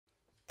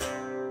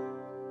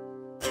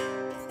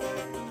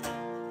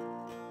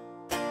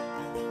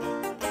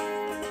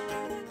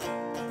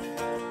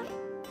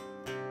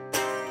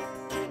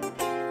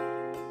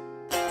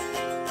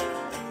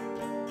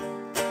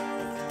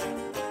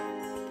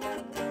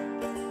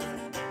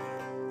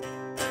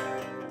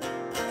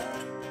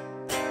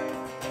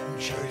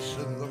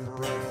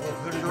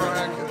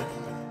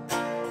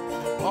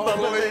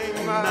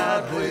bubbling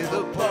madly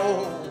the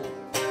bowl.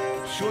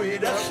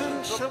 Sweet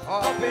essence of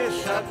poppy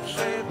sap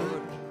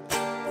savored,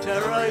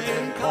 terra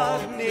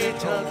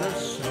incognita the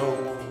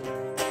soul.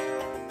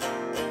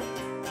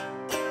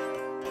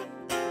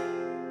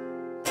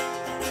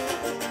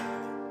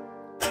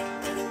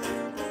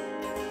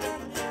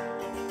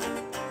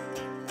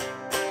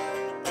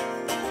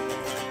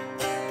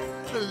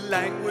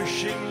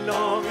 Languishing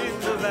long in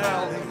the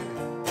valley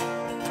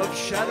of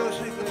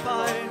shadows neath the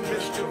fine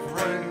mist of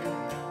rain,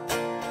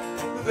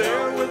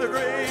 there where the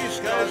gray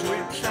skies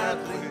weep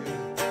sadly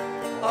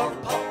are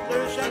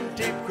poplars and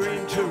deep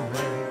green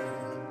terrain.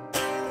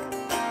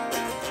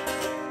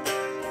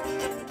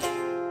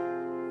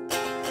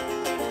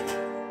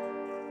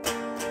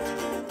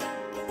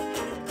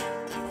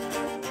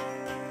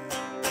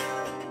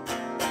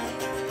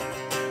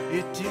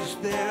 It is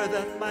there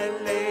that my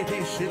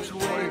lady sits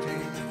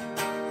waiting,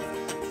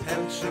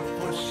 pensive,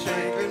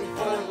 forsaken,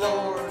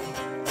 forlorn,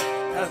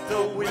 at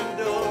the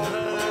window of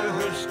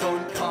her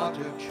stone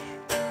cottage,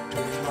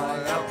 to my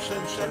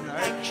absence and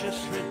anxious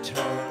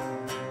return.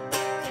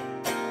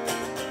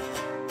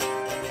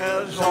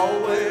 As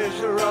always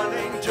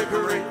running to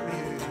greet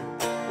me,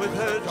 with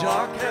her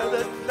dark hair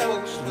that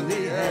floats in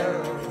the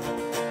air,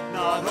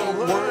 not a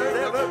word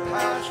ever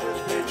passes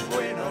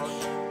between us,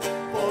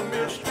 for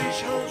mere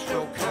speech holds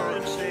no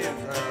currency in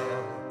her.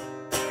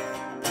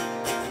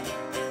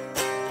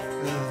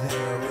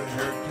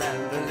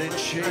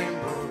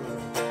 Chamber,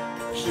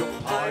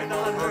 supine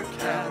on her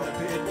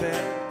canopied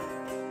bed,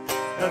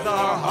 as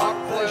our hot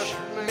flesh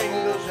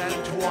mingles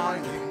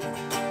entwining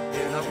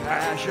in a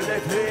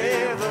passionate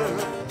fever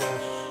of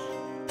bliss.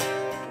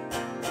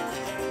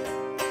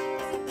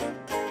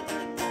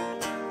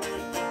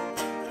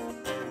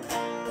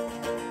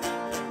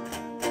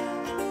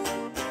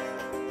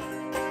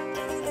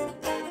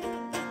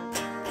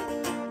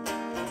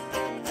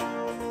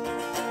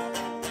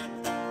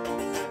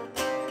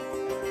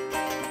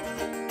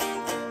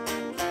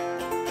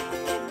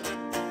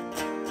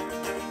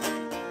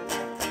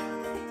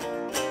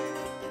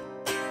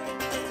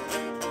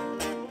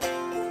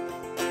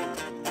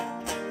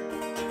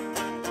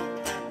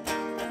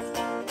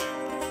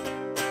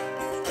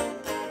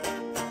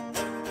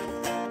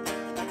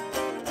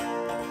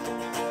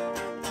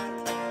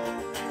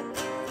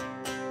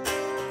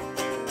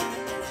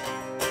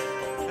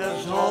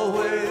 As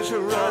always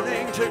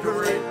running to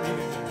greet me,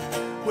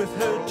 with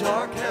her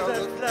dark hair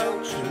that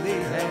floats in the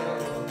air,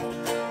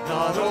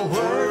 not a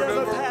word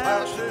ever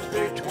passes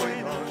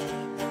between us,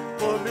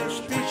 for mere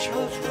speech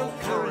holds no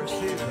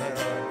currency there.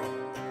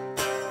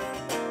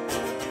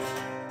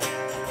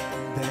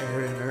 There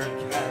in her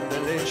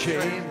candlelit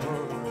chamber,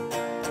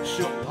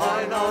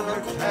 supine on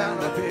her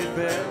canopied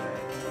bed,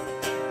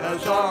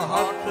 as our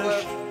hot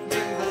flesh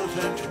mingles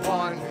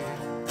entwining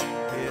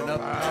in a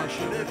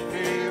passionate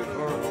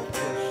fever of bliss.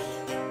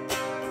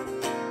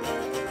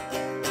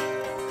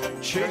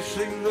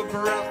 Chasing the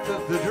breath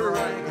of the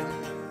dragon,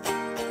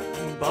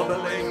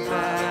 bubbling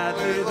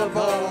madly the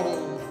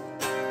bowl,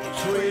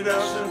 sweet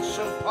essence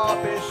of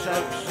poppy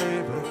sap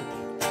savored,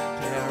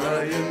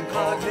 terra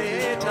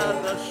incognita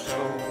the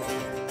soul,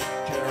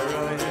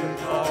 terra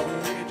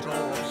incognita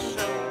the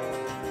soul,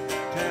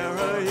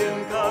 terra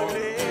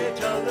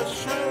incognita the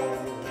soul.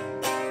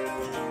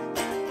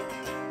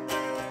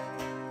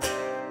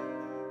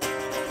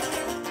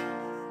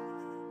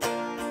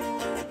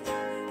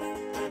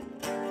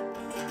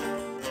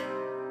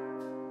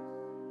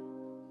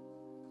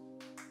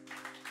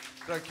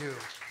 Thank you.